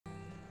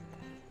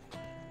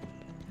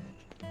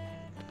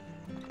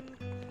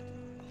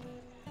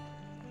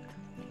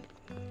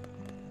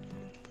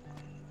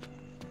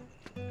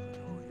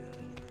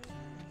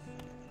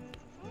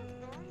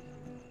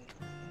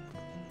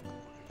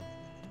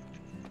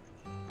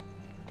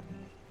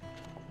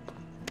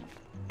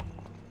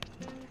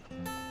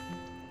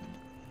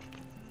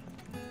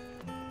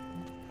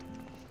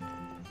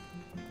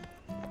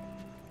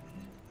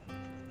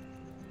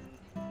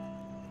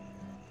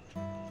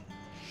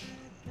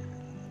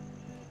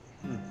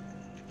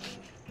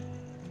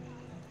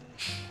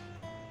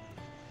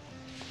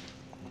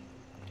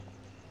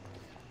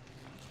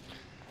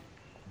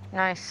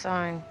Nice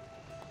sign.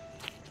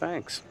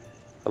 Thanks.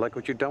 I like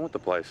what you've done with the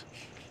place.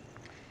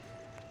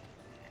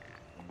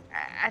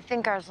 I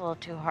think I was a little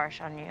too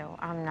harsh on you.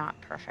 I'm not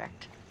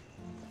perfect.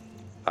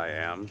 I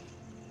am.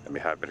 I'd be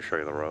happy to show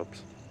you the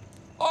ropes.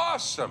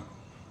 Awesome.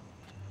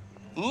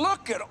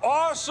 Look at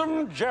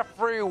awesome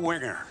Jeffrey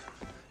Winger.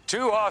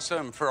 Too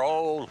awesome for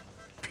old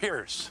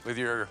Pierce with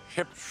your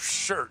hip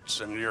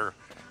shirts and your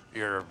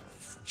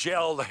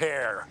gelled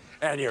hair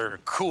and your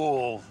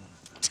cool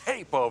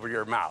tape over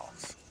your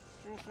mouth.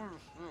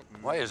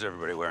 Why is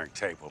everybody wearing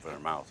tape over their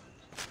mouth?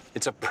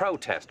 It's a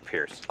protest,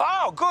 Pierce.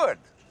 Oh, good.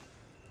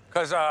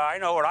 Because I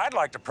know what I'd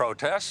like to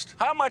protest.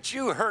 How much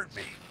you hurt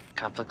me.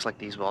 Conflicts like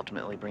these will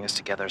ultimately bring us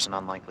together as an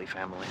unlikely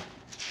family.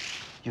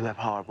 You have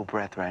horrible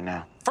breath right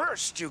now.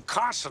 First, you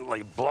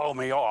constantly blow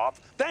me off.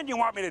 Then you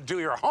want me to do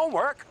your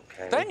homework.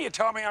 Okay. Then you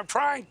tell me I'm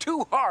trying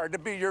too hard to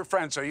be your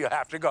friend, so you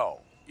have to go.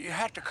 You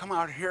have to come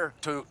out here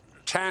to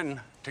tend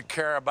to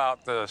care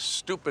about the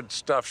stupid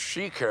stuff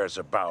she cares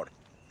about.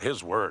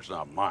 His words,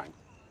 not mine.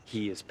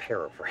 He is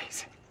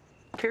paraphrasing.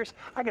 Pierce,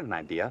 I got an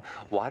idea.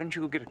 Why don't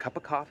you go get a cup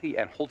of coffee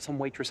and hold some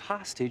waitress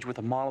hostage with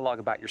a monologue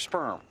about your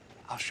sperm?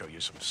 I'll show you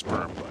some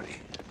sperm,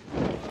 buddy.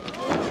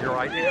 Your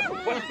idea?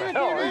 What the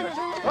hell are you?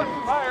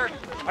 Fired!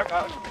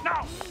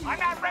 No, I'm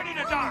not ready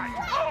to die!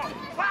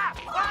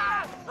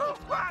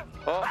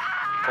 Oh,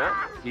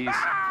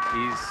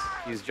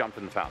 he's jumped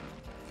in the fountain.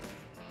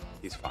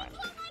 He's fine.